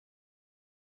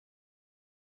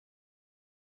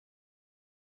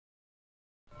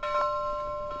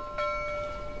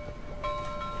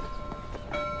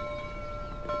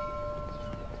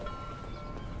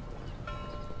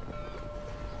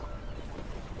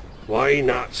Why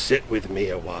not sit with me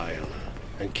a while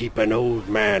and keep an old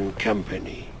man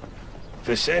company?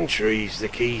 For centuries the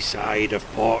quayside of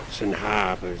ports and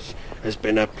harbours has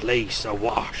been a place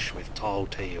awash with tall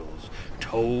tales,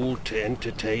 told to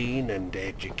entertain and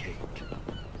educate.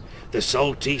 The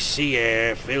salty sea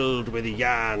air filled with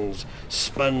yarns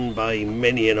spun by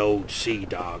many an old sea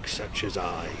dog such as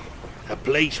I. A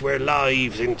place where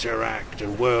lives interact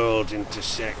and worlds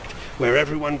intersect, where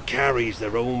everyone carries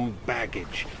their own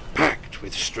baggage, packed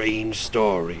with strange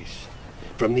stories.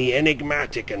 From the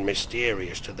enigmatic and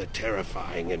mysterious to the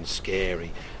terrifying and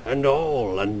scary, and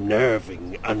all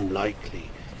unnerving,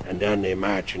 unlikely, and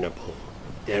unimaginable.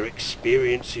 Their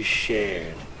experience is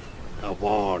shared, a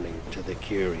warning to the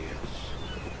curious.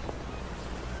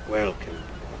 Welcome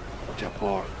to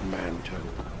Port Manteau.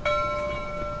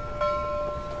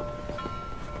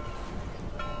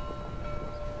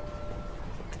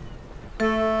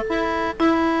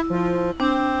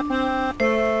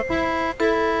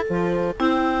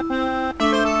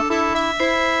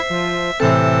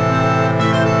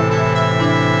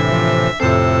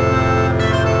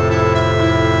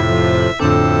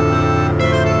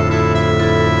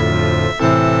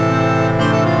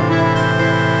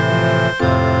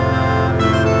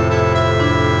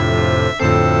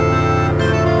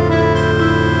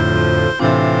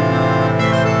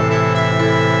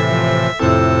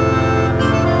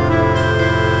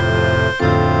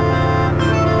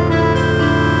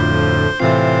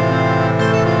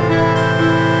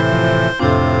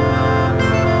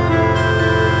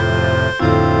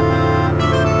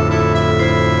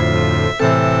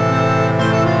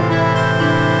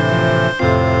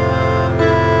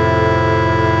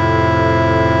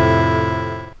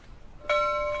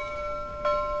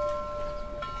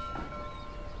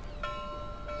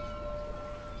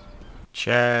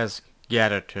 Chaz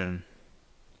Gatterton.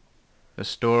 The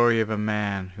story of a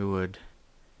man who had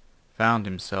found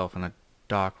himself on a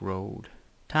dark road.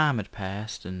 Time had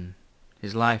passed and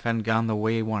his life hadn't gone the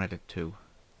way he wanted it to.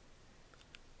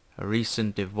 A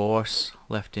recent divorce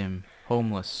left him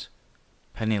homeless,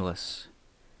 penniless.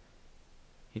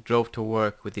 He drove to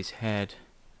work with his head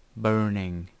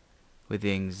burning with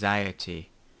the anxiety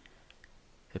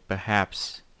that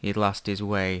perhaps he had lost his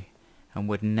way and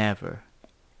would never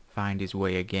find his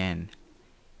way again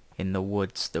in the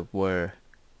woods that were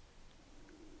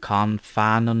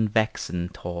Confanon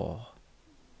Vexentor,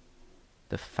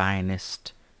 the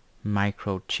finest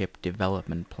microchip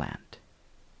development plant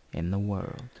in the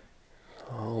world.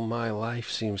 All my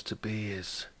life seems to be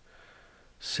is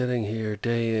sitting here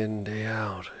day in, day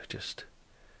out, just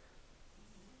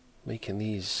making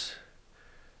these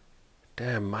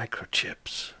damn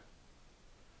microchips.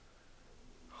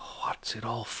 What's it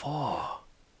all for?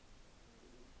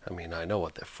 I mean, I know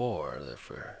what they're for. They're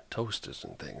for toasters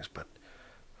and things, but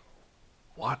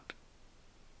what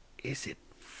is it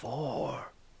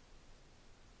for?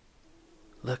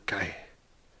 Look,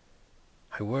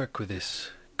 I work with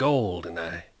this gold, and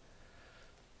I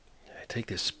take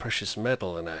this precious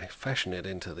metal and I fashion it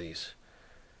into these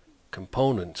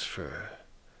components for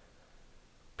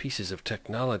pieces of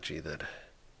technology that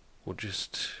will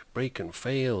just break and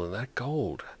fail, and that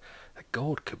gold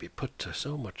could be put to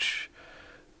so much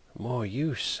more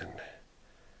use. And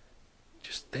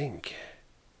just think,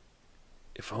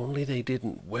 if only they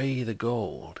didn't weigh the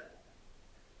gold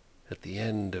at the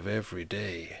end of every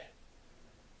day,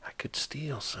 I could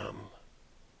steal some.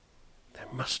 There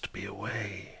must be a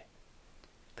way.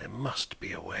 There must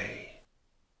be a way.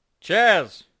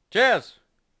 Chaz! Chaz!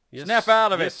 Yes, Snap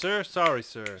out of it! Yes, sir. Sorry,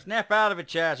 sir. Snap out of it,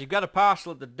 Chaz. You've got a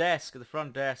parcel at the desk, at the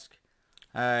front desk.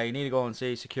 You need to go and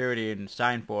see security and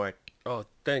sign for it. Oh,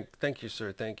 thank you,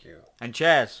 sir. Thank you. And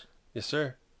Chaz, Yes,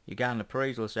 sir. you got an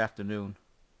appraisal this afternoon.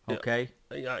 Okay?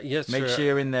 Yes, Make sir. sure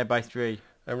you're in there by 3.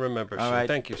 I remember, All sir. right.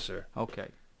 Thank you, sir. Okay.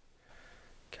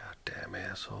 Goddamn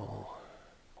asshole.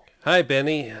 Hi,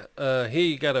 Benny. Here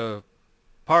you got a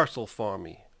parcel for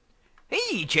me.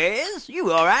 Hey, Chaz,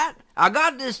 you alright? I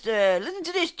got this, listen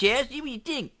to this, Chaz, see what you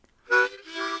think.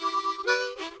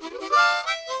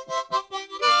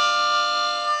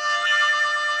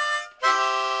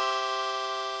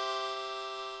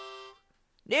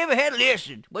 Never had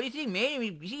listened. What do you think, man?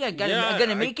 You think I'm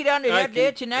gonna make it on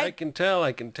there tonight? I can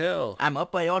tell. I'm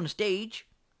up on the stage.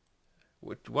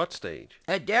 What stage?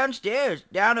 Downstairs,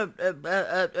 down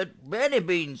at Benny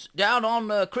Beans, down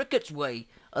on Cricket's Way.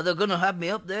 They're gonna have me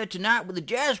up there tonight with the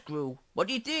jazz crew. What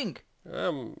do you think?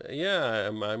 Yeah,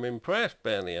 I'm impressed,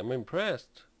 Benny. I'm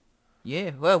impressed.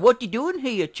 Yeah, well, what you doing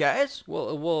here, Chaz?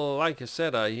 Well, like I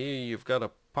said, I hear you've got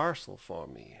a parcel for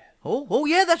me. Oh,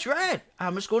 yeah, that's right.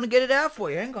 I'm just gonna get it out for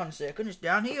you. Hang on a second. It's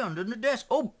down here under the desk.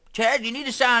 Oh, Chaz, you need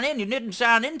to sign in. You didn't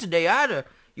sign in today either.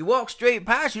 You walk straight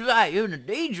past, you like you're in a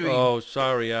daydream. Oh,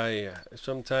 sorry,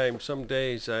 some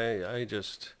days,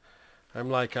 I'm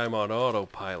like I'm on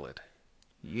autopilot.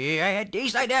 Yeah, I had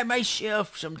days like that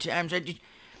myself sometimes.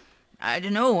 I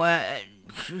don't know,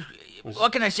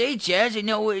 what can I say, Chaz? You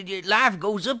know, life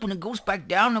goes up and it goes back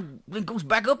down and it goes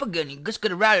back up again. You just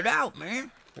gotta ride it out,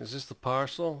 man. Is this the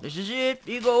parcel? This is it.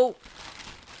 Here you go.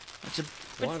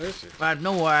 What is it? I have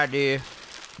no idea.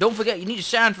 Don't forget, you need to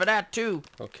sign for that, too.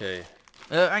 Okay.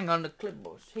 Hang on, the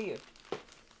clipboard's here.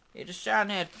 Here, just sign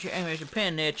there. There's a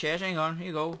pen there, Chaz. Hang on, here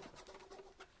you go.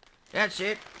 That's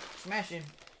it. Smashing.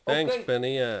 Thanks, Okay.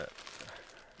 Benny.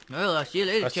 Well, I'll see you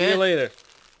later, I'll Chaz. see you later.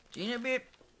 See you in a bit.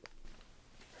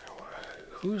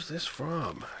 Who's this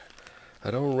from?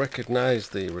 I don't recognize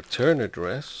the return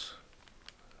address.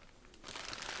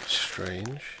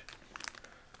 Strange.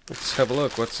 Let's have a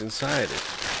look. What's inside it?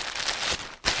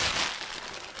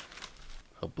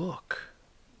 A book.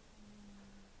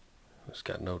 It's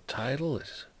got no title.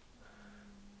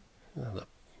 The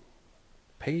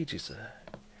pages are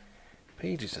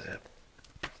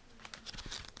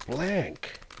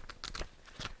blank.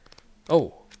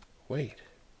 Oh, wait.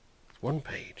 It's one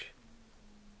page.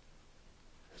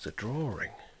 There's a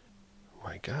drawing. Oh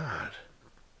my God.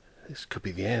 This could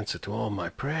be the answer to all my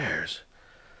prayers.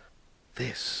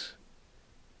 This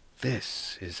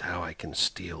is how I can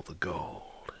steal the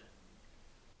gold.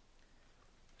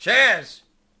 Chaz!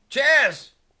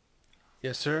 Chaz!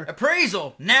 Yes, sir?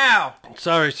 Appraisal, now!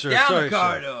 Sorry, sir. Down Sorry, the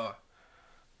corridor.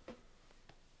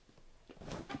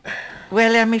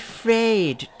 Well, I'm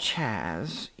afraid,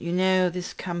 Chaz, you know,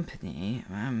 this company,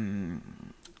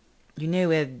 you know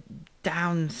we're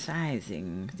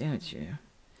downsizing, don't you?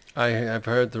 I've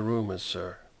heard the rumors,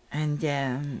 sir.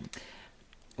 And,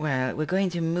 well, we're going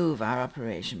to move our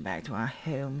operation back to our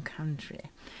home country.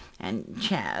 And,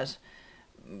 Chaz,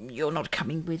 you're not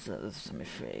coming with us, I'm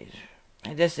afraid.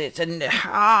 I guess it's a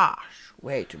harsh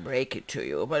way to break it to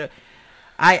you, but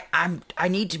I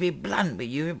need to be blunt with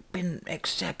you. You've been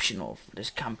exceptional for this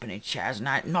company, Chaz, and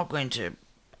I'm not going to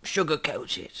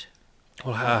sugarcoat it.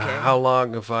 Well, Okay. how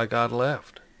long have I got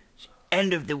left?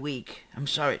 End of the week. I'm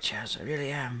sorry, Chaz, I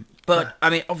really am. But, I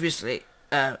mean, obviously,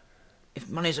 if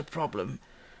money's a problem,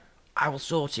 I will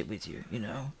sort it with you, you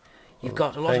know. You've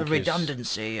got a lot thank of you,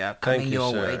 redundancy coming thank you,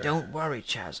 your way. sir. Don't worry,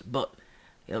 Chaz, but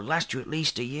it'll last you at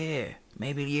least a year,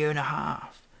 maybe a year and a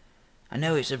half. I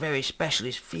know it's a very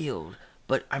specialist field,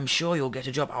 but I'm sure you'll get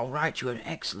a job. I'll write you an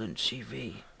excellent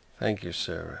CV. Thank you,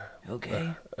 sir.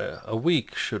 Okay? A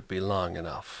week should be long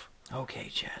enough.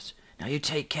 Okay, Chaz. Now you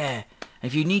take care.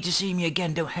 And if you need to see me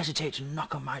again, don't hesitate to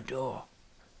knock on my door.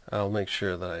 I'll make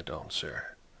sure that I don't,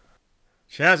 sir.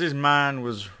 Chaz's mind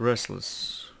was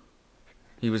restless.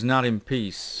 He was not in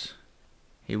peace.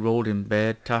 He rolled in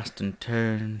bed, tossed and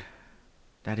turned.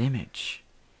 That image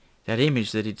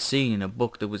that he'd seen in a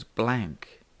book that was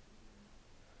blank.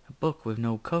 A book with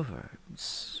no cover. It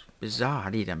was bizarre.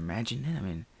 He'd imagined it. I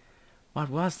mean, what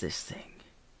was this thing?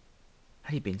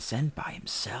 Had he been sent by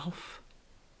himself?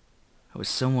 Or was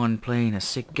someone playing a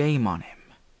sick game on him?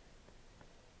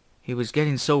 He was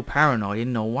getting so paranoid he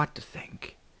didn't know what to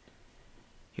think.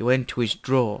 He went to his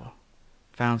drawer,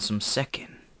 found some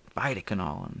second,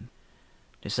 Vitacanol, and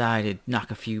decided to knock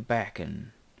a few back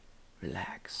and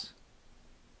relax.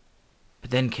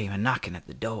 But then came a knocking at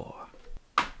the door.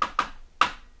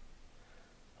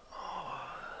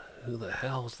 Who the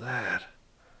hell's that?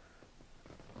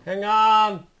 Hang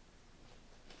on!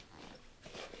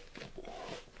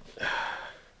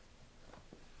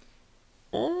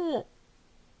 Oh.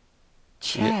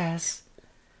 Chaz,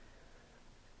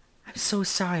 I'm so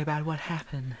sorry about what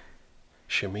happened.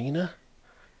 Shamina?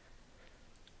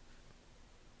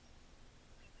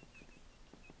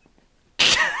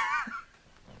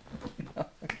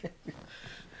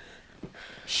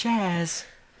 Chaz,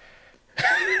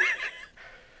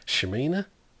 Shamina?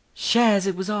 Chaz,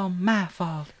 it was all my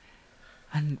fault.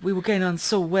 And we were getting on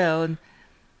so well,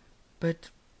 but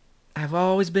I've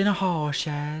always been a whore,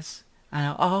 Chaz, and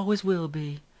I always will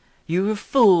be. You were a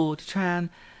fool to try and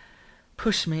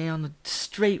push me on the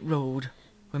straight road,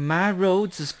 when my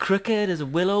road's as crooked as a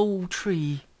willow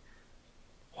tree.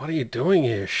 What are you doing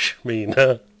here,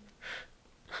 Shamina?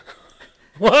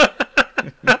 What?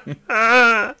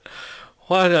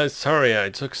 What? Sorry, I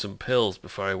took some pills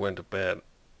before I went to bed.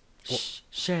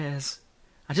 Chaz,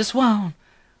 I just want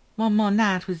one more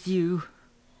night with you.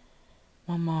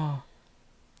 One more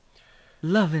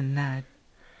loving night.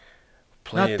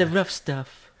 Not the rough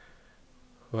stuff.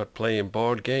 What, playing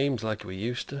board games like we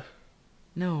used to?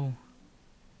 No.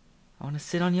 I want to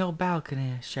sit on your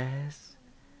balcony, Chaz.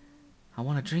 I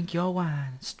want to drink your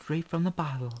wine straight from the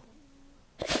bottle.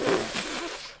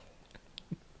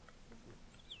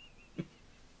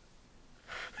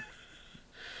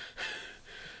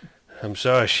 I'm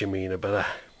sorry, Shamina, but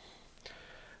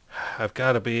I've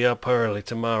got to be up early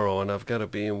tomorrow, and I've got to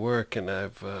be in work, and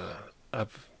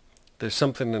there's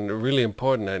something really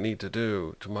important I need to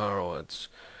do tomorrow.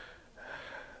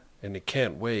 And it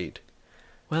can't wait.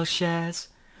 Well, Chaz,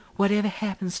 whatever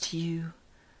happens to you,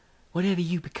 whatever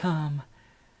you become,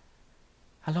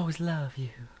 I'll always love you.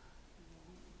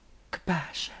 Goodbye,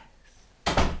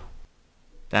 Chaz.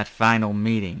 That final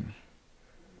meeting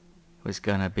was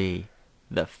gonna be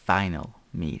the final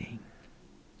meeting.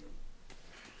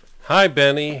 Hi,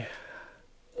 Benny.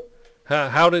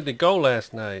 How did it go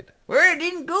last night? Well, it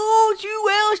didn't go too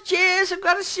well, Chaz, I've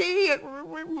got to say.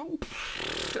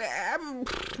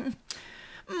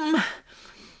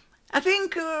 I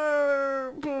think,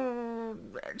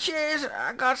 Chaz,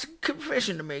 I got a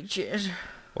confession to make, Chaz.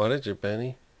 What is it,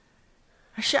 Benny?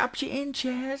 I shopped you in,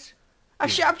 Chaz. I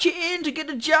shopped you in to get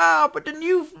a job at the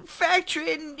new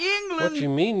factory in England. What do you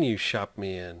mean you shopped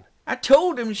me in? I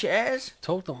told him, Chaz.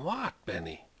 Told them what,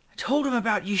 Benny? I told him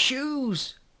about your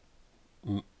shoes.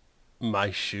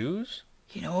 My shoes?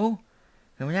 You know,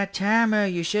 remember that time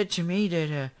you said to me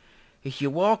that if you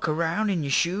walk around in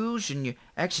your shoes and you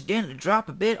accidentally drop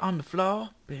a bit on the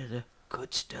floor, bit of the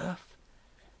good stuff,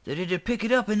 that it'd pick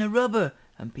it up in the rubber,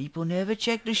 and people never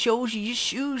check the soles of your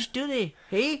shoes, do they?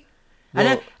 Hey?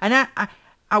 Well, And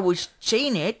I was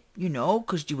saying it, you know,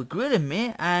 'cause you were grilling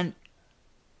me, and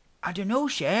I don't know,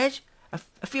 Chaz. I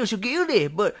feel so guilty,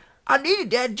 but I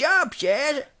needed that job,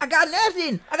 Chaz. I got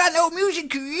nothing. I got no music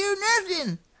career,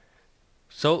 nothing.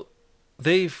 So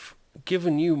they've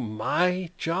given you my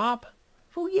job?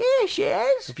 Oh, yeah,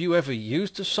 Chaz. Have you ever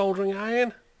used a soldering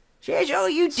iron? Chaz, all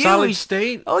you do Solid is...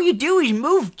 state? All you do is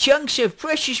move chunks of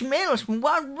precious metals from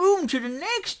one room to the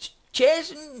next,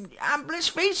 Chaz, and let's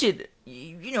face it,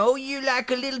 you know, you're like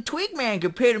a little twig man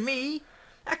compared to me.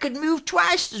 I could move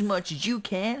twice as much as you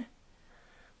can.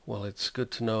 Well, it's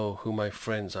good to know who my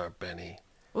friends are, Benny.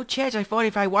 Well, Chaz, I thought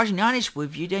if I wasn't honest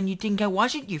with you, then you'd think I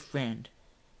wasn't your friend.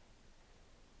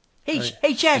 Hey,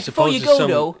 I Chaz, before suppose you there's go,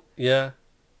 though... Yeah?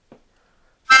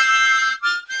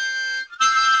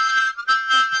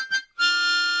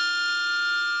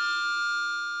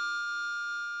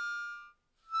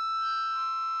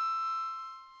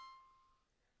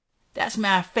 That's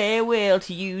my farewell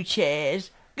to you, Chaz.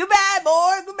 Goodbye,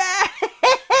 boy, goodbye.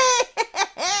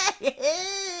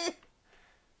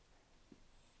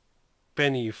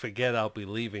 Benny, you forget I'll be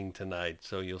leaving tonight,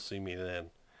 so you'll see me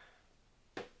then.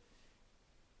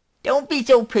 Don't be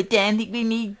so pedantic with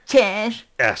me, Chaz.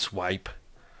 Asswipe.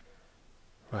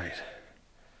 Right.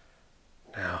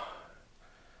 Now.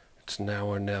 It's now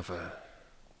or never.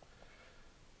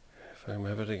 If I'm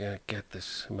ever gonna get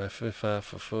this, if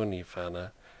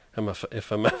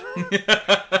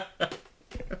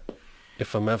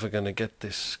I'm ever gonna get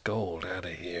this gold out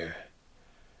of here,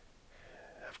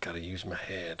 I've got to use my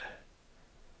head.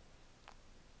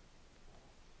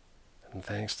 And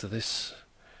thanks to this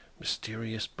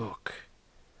mysterious book,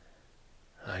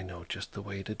 I know just the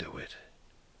way to do it.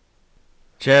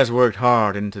 Chaz worked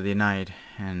hard into the night,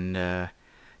 and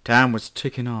time was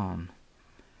ticking on.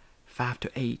 5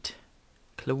 to 8,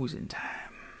 closing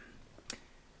time.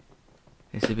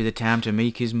 This would be the time to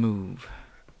make his move.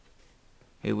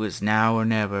 It was now or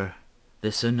never,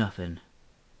 this or nothing.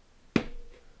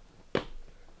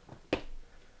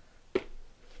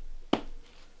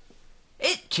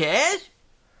 Hey, Chaz?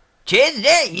 Chaz, is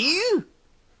that you?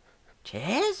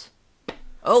 Chaz?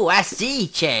 Oh, I see,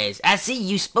 Chaz. I see.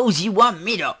 You suppose you want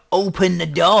me to open the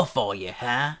door for you,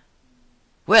 huh?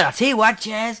 Well, I'll tell you what,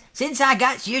 Chaz. Since I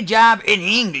got your job in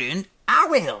England, I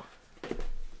will.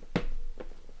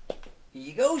 Here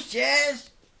you go, Chaz.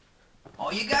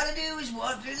 All you gotta do is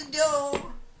walk through the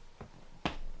door.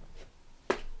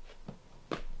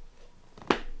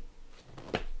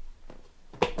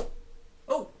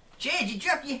 Oh, Chaz, you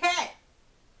dropped your hat.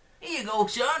 Here you go,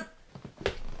 son.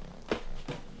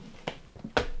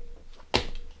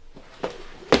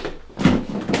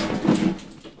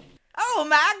 Oh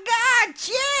my God,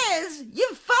 Chaz!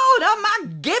 You fallen on my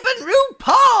gibbon root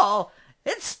paw!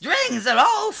 Its strings are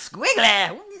all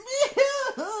squiggly!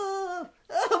 Oh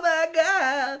my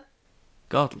God!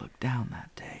 God looked down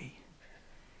that day,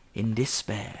 in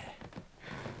despair,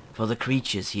 for the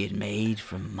creatures he had made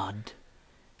from mud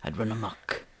had run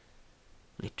amok,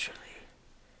 literally.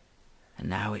 And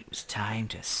now it was time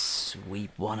to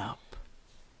sweep one up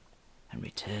and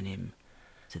return him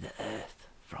to the earth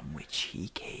from which he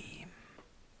came.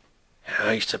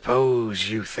 I suppose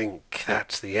you think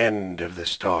that's the end of the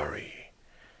story.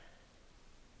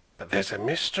 But there's a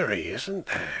mystery, isn't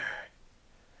there?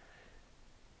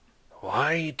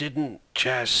 Why didn't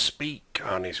Chaz speak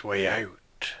on his way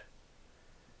out?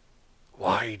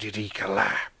 Why did he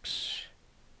collapse?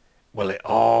 Well, it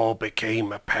all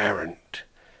became apparent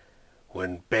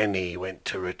when Benny went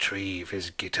to retrieve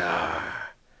his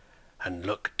guitar and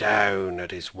looked down at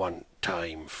his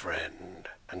one-time friend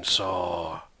and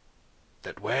saw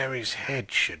that where his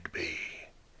head should be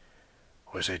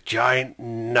was a giant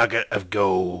nugget of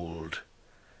gold.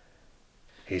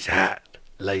 His hat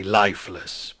lay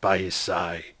lifeless by his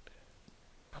side.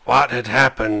 What had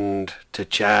happened to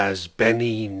Chaz,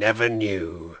 Benny never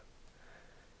knew.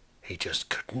 He just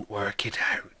couldn't work it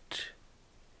out,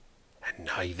 and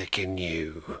neither can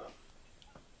you.